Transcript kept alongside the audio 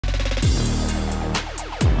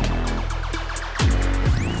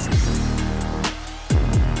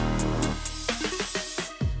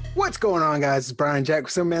What's going on, guys? It's Brian Jack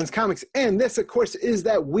with Some Man's Comics, and this, of course, is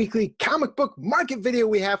that weekly comic book market video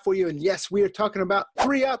we have for you. And yes, we are talking about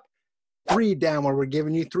 3 up, 3 down, where we're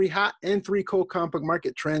giving you 3 hot and 3 cold comic book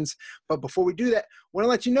market trends. But before we do that, I want to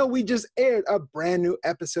let you know we just aired a brand new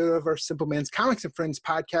episode of our Simple Man's Comics and Friends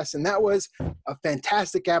podcast, and that was a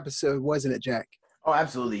fantastic episode, wasn't it, Jack? Oh,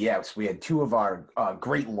 absolutely, yes. We had 2 of our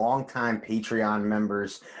great longtime Patreon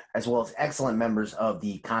members, as well as excellent members of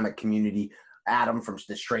the comic community. Adam from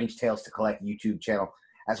the Strange Tales to Collect YouTube channel,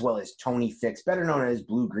 as well as Tony Fix, better known as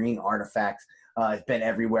Blue Green Artifacts. It's been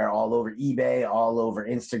everywhere, all over eBay, all over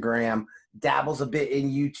Instagram, dabbles a bit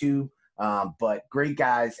in YouTube, but great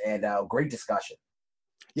guys and great discussion.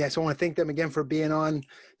 Yeah, so I want to thank them again for being on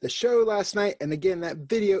the show last night. And again, that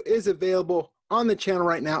video is available on the channel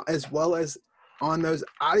right now, as well as on those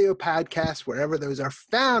audio podcasts, wherever those are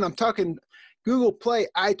found. I'm talking Google Play,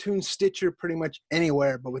 iTunes, Stitcher, pretty much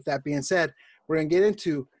anywhere. But with that being said, we're going to get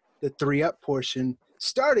into the 3 up portion,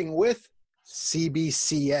 starting with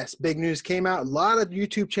CBCS. Big news came out. A lot of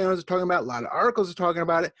YouTube channels are talking about it. A lot of articles are talking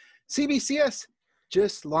about it. CBCS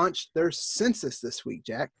just launched their census this week,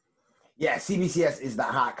 Jack. Yeah, CBCS is the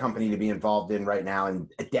hot company to be involved in right now, and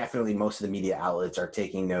definitely most of the media outlets are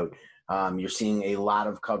taking note. You're seeing a lot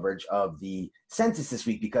of coverage of the census this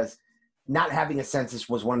week because not having a census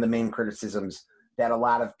was one of the main criticisms that a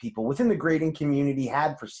lot of people within the grading community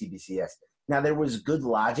had for CBCS. Now, there was good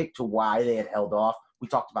logic to why they had held off. We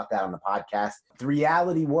talked about that on the podcast. The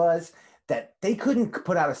reality was that they couldn't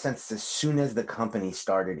put out a census as soon as the company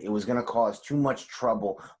started. It was going to cause too much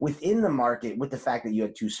trouble within the market with the fact that you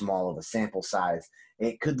had too small of a sample size.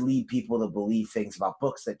 It could lead people to believe things about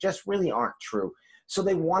books that just really aren't true. So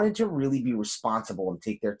they wanted to really be responsible and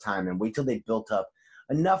take their time and wait till they built up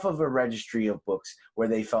enough of a registry of books where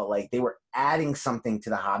they felt like they were adding something to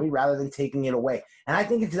the hobby rather than taking it away. And I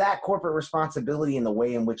think it's that corporate responsibility in the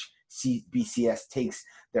way in which CBCS takes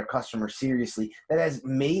their customers seriously that has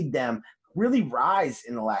made them really rise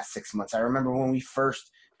in the last 6 months. I remember when we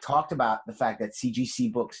first talked about the fact that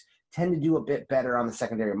CGC books tend to do a bit better on the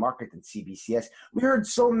secondary market than CBCS. We heard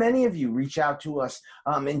so many of you reach out to us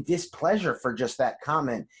in displeasure for just that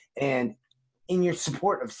comment and in your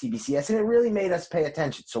support of CBCS, and it really made us pay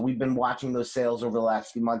attention. So we've been watching those sales over the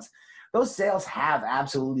last few months. Those sales have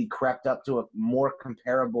absolutely crept up to a more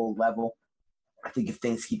comparable level. I think if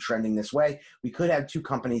things keep trending this way, we could have 2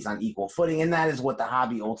 companies on equal footing, and that is what the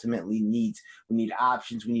hobby ultimately needs. We need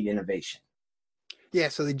options. We need innovation. Yeah,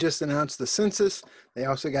 so they just announced the census. They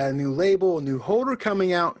also got a new label, a new holder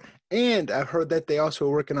coming out, and I've heard that they also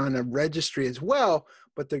are working on a registry as well,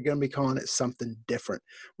 but they're going to be calling it something different.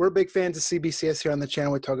 We're big fans of CBCS here on the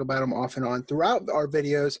channel. We talk about them off and on throughout our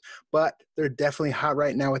videos, but they're definitely hot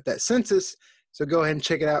right now with that census. So go ahead and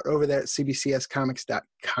check it out over there at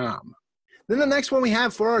cbcscomics.com. Then the next one we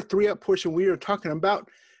have for our 3 up portion, we are talking about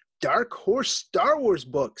Dark Horse Star Wars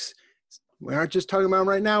books. We aren't just talking about them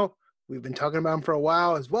right now. We've been talking about them for a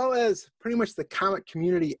while, as well as pretty much the comic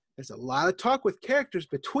community. There's a lot of talk with characters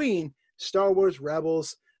between Star Wars,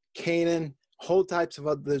 Rebels, Kanan, whole types of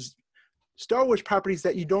others, Star Wars properties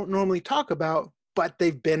that you don't normally talk about, but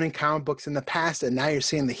they've been in comic books in the past, and now you're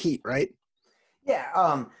seeing the heat, right?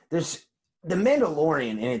 Yeah, there's The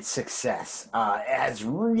Mandalorian in its success has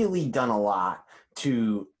really done a lot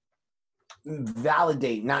to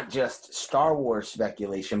validate not just Star Wars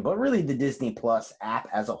speculation, but really the Disney Plus app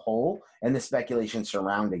as a whole and the speculation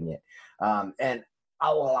surrounding it. And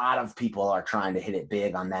a lot of people are trying to hit it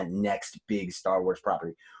big on that next big Star Wars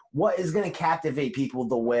property. What is going to captivate people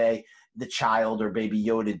the way the Child or Baby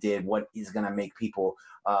Yoda did? What is going to make people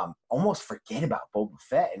almost forget about Boba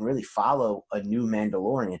Fett and really follow a new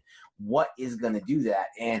Mandalorian? What is going to do that?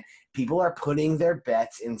 And people are putting their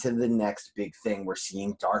bets into the next big thing. We're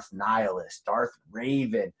seeing Darth Nihilus, Darth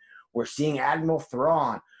Raven. We're seeing Admiral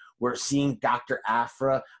Thrawn. We're seeing Dr.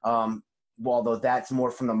 Aphra. Although that's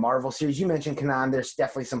more from the Marvel series. You mentioned Kanan. There's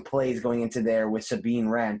definitely some plays going into there with Sabine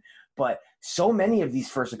Wren. But so many of these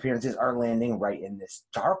first appearances are landing right in this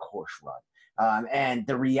Dark Horse run. And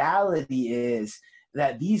the reality is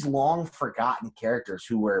that these long-forgotten characters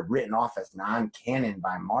who were written off as non-canon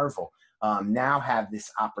by Marvel now have this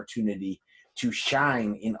opportunity to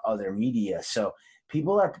shine in other media. So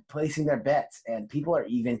people are placing their bets, and people are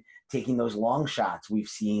even taking those long shots. We've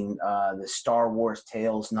seen the Star Wars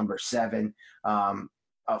Tales #7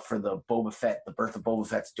 for the Boba Fett, the birth of Boba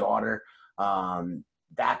Fett's daughter.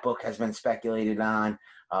 That book has been speculated on.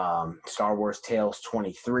 Star Wars Tales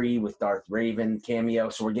 23 with Darth Raven cameo.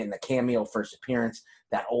 So we're getting the cameo first appearance.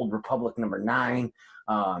 That Old Republic #9.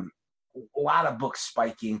 A lot of books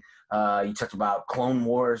spiking. You talked about Clone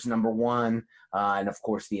Wars #1, and of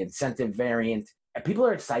course the incentive variant. people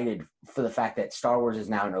are excited for the fact that Star Wars is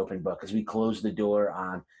now an open book as we close the door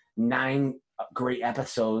on 9 great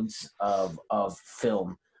episodes of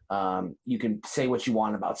film. You can say what you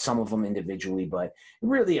want about some of them individually, but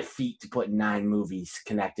really a feat to put 9 movies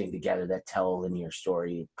connecting together that tell a linear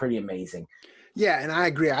story. Pretty amazing. Yeah, and I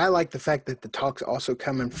agree. I like the fact that the talk's also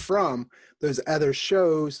coming from those other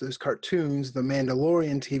shows, those cartoons, the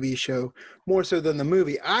Mandalorian TV show, more so than the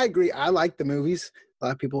movie. I agree. I like the movies. A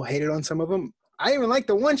lot of people hated on some of them. I even like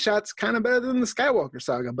the one-shots kind of better than the Skywalker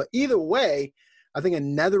saga. But either way, I think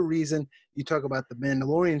another reason you talk about the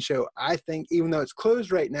Mandalorian show, I think even though it's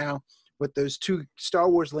closed right now, with those 2 Star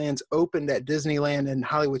Wars lands opened at Disneyland and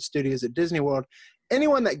Hollywood Studios at Disney World,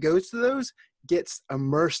 anyone that goes to those gets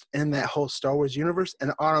immersed in that whole Star Wars universe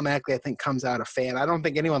and automatically, I think, comes out a fan. I don't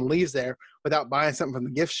think anyone leaves there without buying something from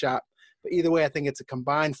the gift shop. But either way, I think it's a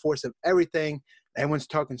combined force of everything. Everyone's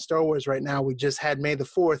talking Star Wars right now. We just had May the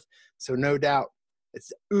 4th, so no doubt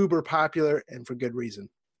it's uber popular and for good reason.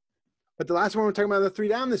 But the last one we're talking about, the 3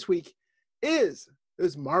 down this week, is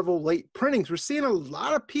those Marvel late printings. We're seeing a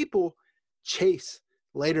lot of people chase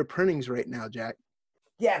later printings right now, Jack.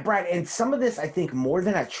 Yeah, Brad, and some of this, I think, more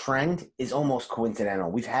than a trend, is almost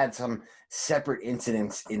coincidental. We've had some separate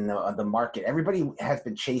incidents in the market. Everybody has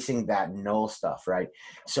been chasing that null stuff, right?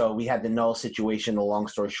 So we had the null situation, the long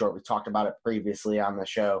story short. We talked about it previously on the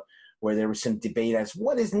show, where there was some debate as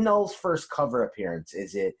what is Null's first cover appearance?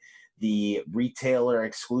 Is it the retailer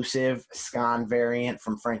exclusive scan variant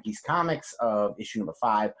from Frankie's Comics of issue number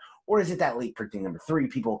 5? Or is it that late printing number 3?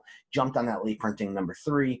 People jumped on that late printing number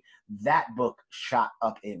 3. That book shot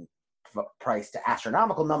up in price to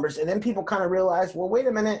astronomical numbers. And then people kind of realized, well, wait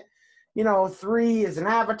a minute. 3 is an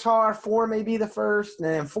Avatar. 4 may be the first. And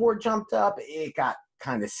then 4 jumped up. It got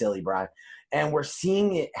kind of silly, Brian. And we're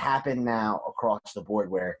seeing it happen now across the board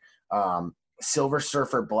where Silver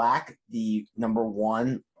Surfer Black, the number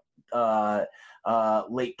 1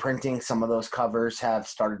 late printing, some of those covers have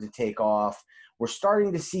started to take off. We're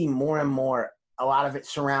starting to see more and more, a lot of it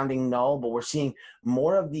surrounding Null, but we're seeing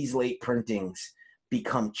more of these late printings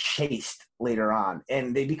become chased later on.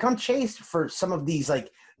 And they become chased for some of these like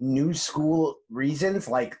new school reasons,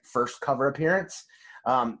 like first cover appearance.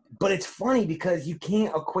 But it's funny because you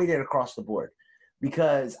can't equate it across the board.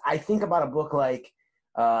 Because I think about a book like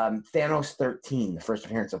Thanos 13, the first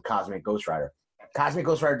appearance of Cosmic Ghost Rider. Cosmic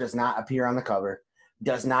Ghost Rider does not appear on the cover.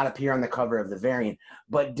 Does not appear on the cover of the variant,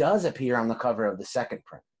 but does appear on the cover of the second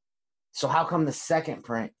print. So how come the second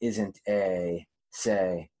print isn't a,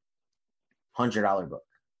 say, $100 book?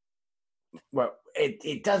 Well,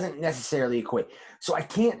 it doesn't necessarily equate. So I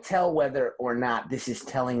can't tell whether or not this is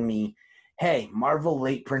telling me, hey, Marvel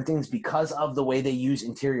late printings, because of the way they use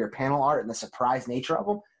interior panel art and the surprise nature of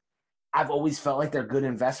them, I've always felt like they're good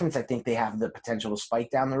investments. I think they have the potential to spike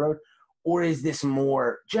down the road. Or is this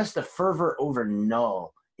more just a fervor over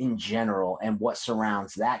Null in general and what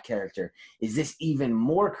surrounds that character? Is this even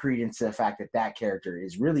more credence to the fact that that character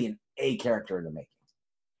is really an A character in the making?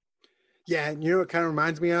 Yeah, and you know what kind of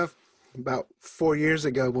reminds me of? About 4 years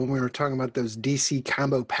ago when we were talking about those DC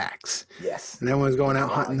combo packs. Yes. And everyone was going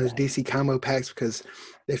out hunting those DC combo packs because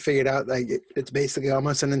they figured out like it's basically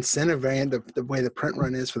almost an incentive variant, the way the print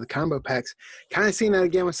run is for the combo packs. Kind of seeing that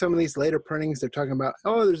again with some of these later printings. They're talking about,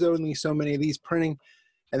 oh, there's only so many of these printing.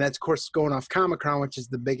 And that's, of course, going off Comic-Con, which is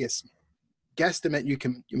the biggest guesstimate you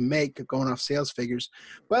can make going off sales figures.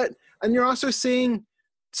 And you're also seeing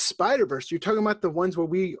Spider-Verse. You're talking about the ones where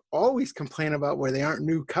we always complain about where they aren't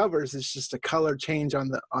new covers. It's just a color change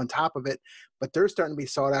on top of it. But they're starting to be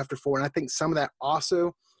sought after for. And I think some of that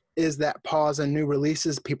also is that pause on new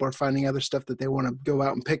releases. People are finding other stuff that they want to go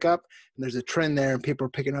out and pick up. And there's a trend there, and people are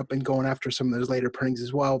picking up and going after some of those later printings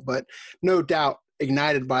as well. But no doubt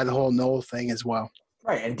ignited by the whole Noel thing as well.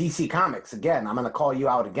 Right, and DC Comics, again, I'm going to call you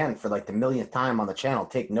out again for like the millionth time on the channel.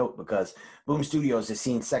 Take note, because Boom Studios has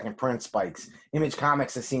seen second print spikes. Image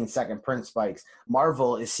Comics has seen second print spikes.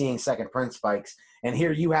 Marvel is seeing second print spikes. And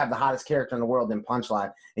here you have the hottest character in the world in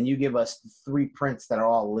Punchline, and you give us 3 prints that are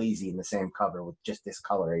all lazy in the same cover with just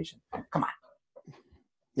discoloration. Come on.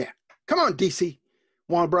 Yeah. Come on, DC.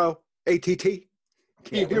 Warner Bro. ATT.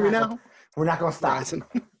 Can you hear me now? We're not going to stop.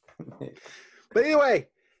 But anyway,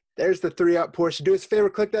 there's the 3-up portion. Do us a favor,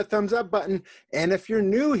 click that thumbs up button. And if you're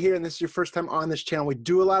new here and this is your first time on this channel, we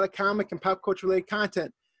do a lot of comic and pop culture related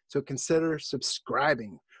content, so consider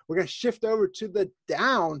subscribing. We're going to shift over to the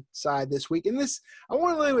down side this week. And this, I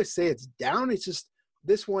won't really say it's down. It's just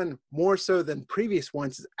this one, more so than previous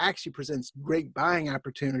ones, actually presents great buying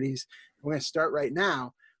opportunities. We're going to start right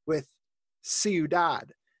now with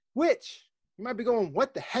Ciudad, which you might be going,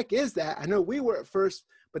 what the heck is that? I know we were at first,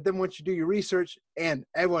 but then once you do your research, and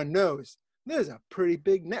everyone knows, there's a pretty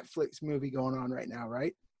big Netflix movie going on right now,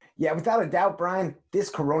 right? Yeah, without a doubt, Brian,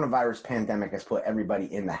 this coronavirus pandemic has put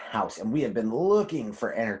everybody in the house, and we have been looking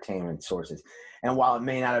for entertainment sources. And while it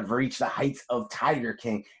may not have reached the heights of Tiger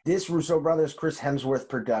King, this Russo brothers, Chris Hemsworth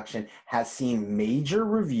production has seen major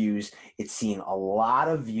reviews. It's seen a lot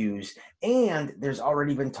of views, and there's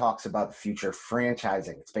already been talks about future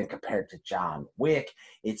franchising. It's been compared to John Wick.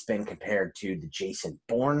 It's been compared to the Jason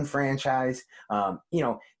Bourne franchise.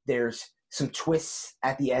 There's some twists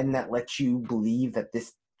at the end that let you believe that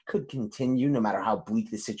this could continue no matter how bleak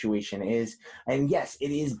the situation is. And yes, it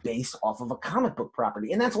is based off of a comic book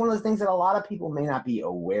property. And that's one of the things that a lot of people may not be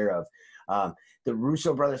aware of. The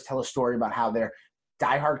Russo brothers tell a story about how they're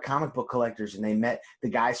diehard comic book collectors, and they met the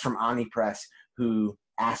guys from Omnipress who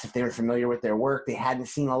asked if they were familiar with their work. They hadn't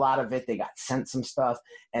seen a lot of it. They got sent some stuff,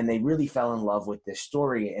 and they really fell in love with this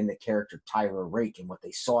story and the character Tyler Rake and what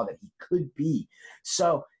they saw that he could be.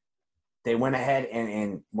 So they went ahead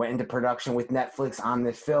and went into production with Netflix on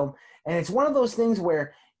this film. And it's one of those things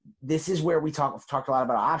where this is where we talked a lot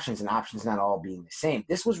about options, and options not all being the same.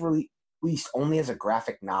 This was released only as a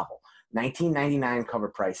graphic novel, $19.99 cover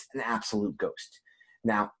price, an absolute ghost.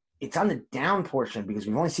 Now, it's on the down portion because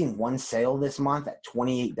we've only seen one sale this month at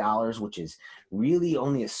 $28, which is really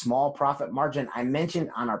only a small profit margin. I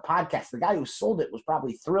mentioned on our podcast, the guy who sold it was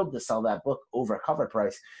probably thrilled to sell that book over a cover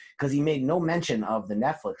price because he made no mention of the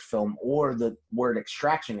Netflix film or the word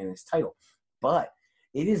extraction in his title. But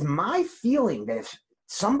it is my feeling that if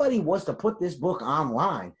somebody was to put this book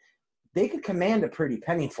online, they could command a pretty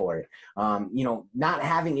penny for it. Not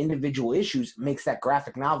having individual issues makes that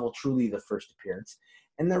graphic novel truly the first appearance.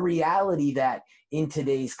 And the reality that in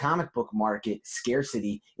today's comic book market,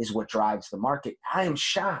 scarcity is what drives the market. I am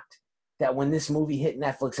shocked that when this movie hit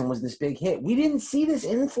Netflix and was this big hit, we didn't see this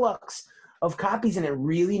influx of copies. And it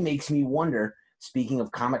really makes me wonder, speaking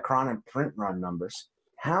of Comic-Con and print run numbers,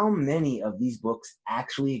 how many of these books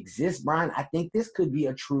actually exist, Brian? I think this could be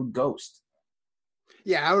a true ghost.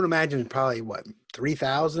 Yeah, I would imagine probably,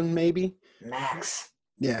 3,000 maybe? Max.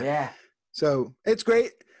 Yeah. So it's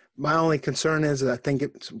great. My only concern is, I think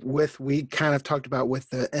we kind of talked about with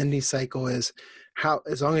the indie cycle, is how,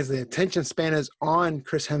 as long as the attention span is on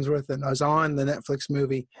Chris Hemsworth and is on the Netflix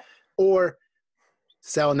movie, or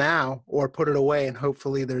sell now or put it away, and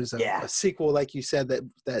hopefully there's a sequel, like you said,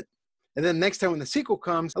 that and then next time when the sequel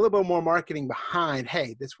comes, a little bit more marketing behind,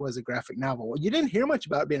 hey, this was a graphic novel. Well, you didn't hear much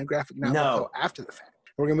about it being a graphic novel until after the fact.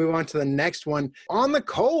 We're going to move on to the next one. On the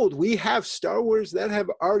cold, we have Star Wars that have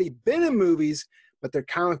already been in movies, but their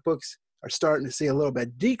comic books are starting to see a little bit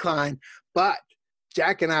of decline. But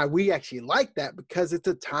Jack and I, we actually like that because it's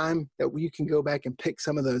a time that you can go back and pick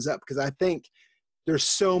some of those up, because I think there's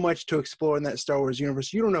so much to explore in that Star Wars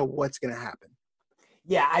universe. You don't know what's going to happen.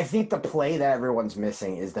 Yeah, I think the play that everyone's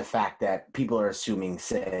missing is the fact that people are assuming,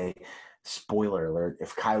 say, spoiler alert,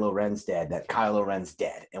 if Kylo Ren's dead, that Kylo Ren's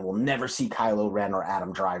dead, and we'll never see Kylo Ren or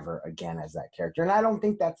Adam Driver again as that character. And I don't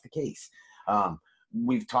think that's the case.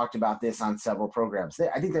 We've talked about this on several programs.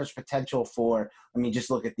 I think there's potential for, just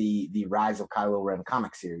look at the Rise of Kylo Ren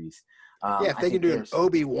comic series. If they could do an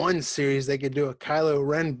Obi-Wan series, they could do a Kylo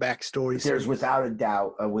Ren backstory series. There's without a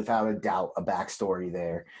doubt a backstory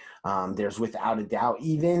there. There's without a doubt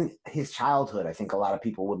even his childhood. I think a lot of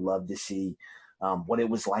people would love to see what it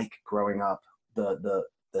was like growing up, the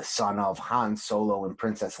son of Han Solo and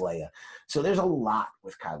Princess Leia. So there's a lot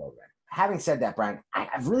with Kylo Ren. Having said that, Brian,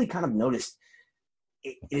 I've really kind of noticed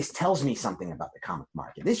it tells me something about the comic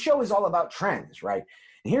market. This show is all about trends, right?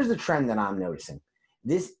 And here's the trend that I'm noticing.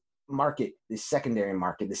 This market, this secondary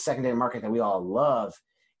market that we all love,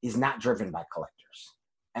 is not driven by collectors.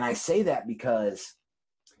 And I say that because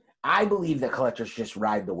I believe that collectors just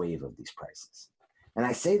ride the wave of these prices. And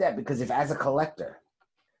I say that because if, as a collector,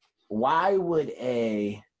 why would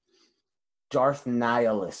a Darth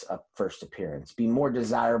Nihilus first appearance be more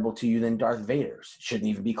desirable to you than Darth Vader's? Shouldn't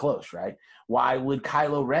even be close, right? Why would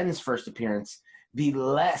Kylo Ren's first appearance be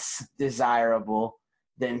less desirable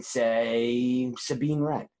than, say, Sabine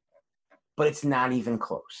Wren? But it's not even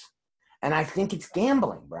close. And I think it's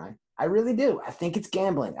gambling, Brian. I really do. I think it's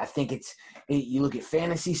gambling. I think you look at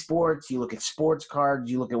fantasy sports, you look at sports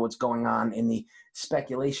cards, you look at what's going on in the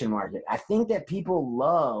speculation market. I think that people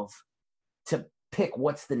love to pick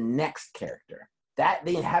what's the next character. That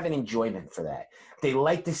they have an enjoyment for that. They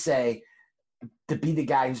like to say, to be the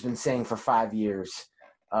guy who's been saying for 5 years,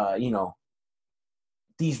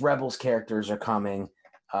 these Rebels characters are coming.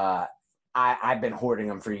 I've been hoarding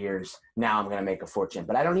them for years. Now I'm going to make a fortune.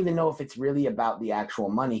 But I don't even know if it's really about the actual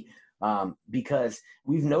money, because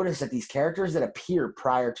we've noticed that these characters that appear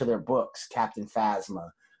prior to their books, Captain Phasma,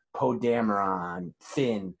 Poe Dameron,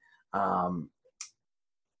 Finn,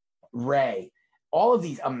 Ray, all of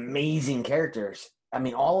these amazing characters. I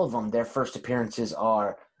mean, all of them, their first appearances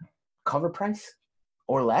are cover price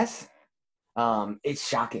or less. It's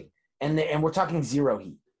shocking. And we're talking zero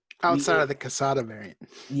heat. Outside of the Casada variant.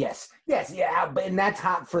 Yes, yeah, and that's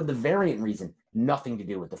hot for the variant reason. Nothing to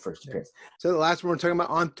do with the first appearance. So the last one we're talking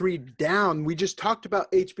about, On 3 Down, we just talked about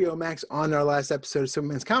HBO Max on our last episode of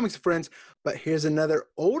Superman's Comics and Friends, but here's another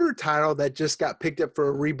older title that just got picked up for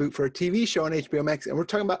a reboot for a TV show on HBO Max, and we're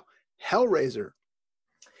talking about Hellraiser.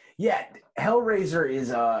 Yeah, Hellraiser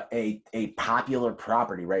is a popular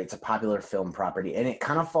property, right? It's a popular film property, and it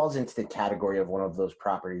kind of falls into the category of one of those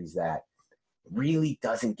properties that really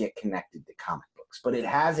doesn't get connected to comic books, but it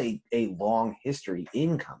has a long history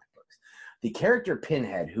in comic books. The character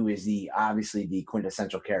Pinhead, who is obviously the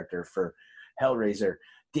quintessential character for Hellraiser,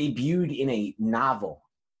 debuted in a novel,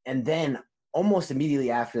 and then almost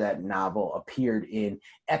immediately after that novel appeared in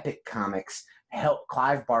Epic Comics.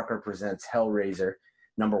 Clive Barker presents Hellraiser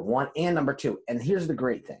 #1 and #2. And here's the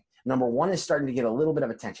great thing. #1 is starting to get a little bit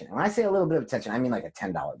of attention. And when I say a little bit of attention, I mean like a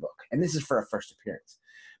 $10 book. And this is for a first appearance.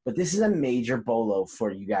 But this is a major bolo for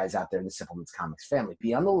you guys out there in the Simpleman's Comics family.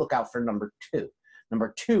 Be on the lookout for #2.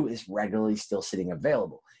 #2 is regularly still sitting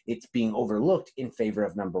available. It's being overlooked in favor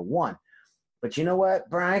of #1. But you know what,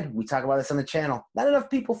 Brian? We talk about this on the channel. Not enough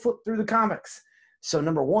people flip through the comics. So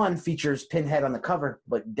 #1 features Pinhead on the cover,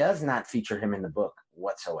 but does not feature him in the book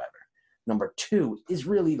whatsoever. #2 is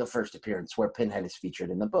really the first appearance where Pinhead is featured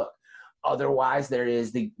in the book. Otherwise, there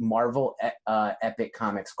is the Marvel Epic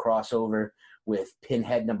Comics crossover with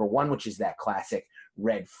Pinhead #1, which is that classic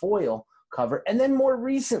red foil cover. And then more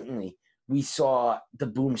recently, we saw the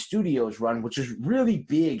Boom Studios run, which is really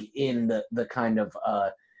big in the kind of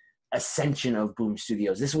ascension of Boom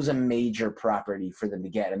Studios. This was a major property for them to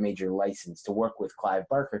get, a major license to work with Clive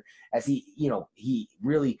Barker, as he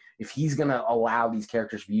really, if he's going to allow these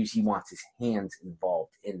characters to be used, he wants his hands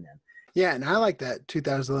involved in them. Yeah, and I like that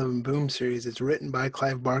 2011 Boom series. It's written by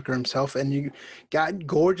Clive Barker himself, and you got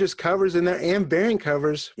gorgeous covers in there and variant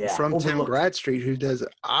covers from Tim Bradstreet, who does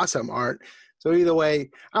awesome art. So either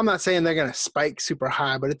way, I'm not saying they're going to spike super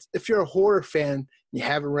high, but if you're a horror fan and you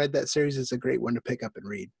haven't read that series, it's a great one to pick up and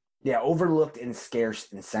read. Yeah, overlooked and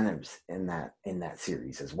scarce incentives in that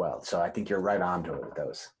series as well. So I think you're right on to it with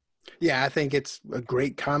those. Yeah, I think it's a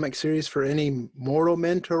great comic series for any mortal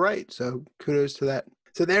men to write. So kudos to that.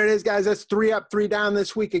 So there it is, guys. That's 3 up, 3 down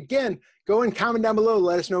this week. Again, go and comment down below.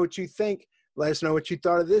 Let us know what you think. Let us know what you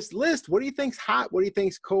thought of this list. What do you think's hot? What do you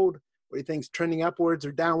think's cold? What do you think's trending upwards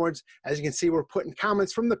or downwards? As you can see, we're putting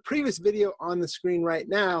comments from the previous video on the screen right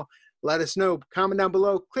now. Let us know. Comment down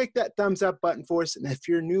below. Click that thumbs up button for us. And if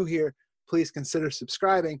you're new here, please consider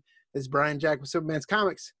subscribing. This is Brian Jack with Superman's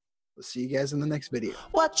Comics. We'll see you guys in the next video.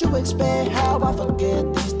 What you expect? How I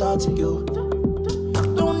forget these thoughts of you.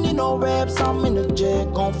 Don't need no reps, I'm in the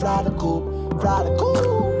jet, gon' fly the coop, fly the coop.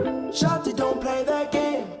 Shotty don't play that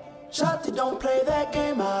game, Shotty don't play that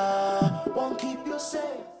game, I won't keep you safe.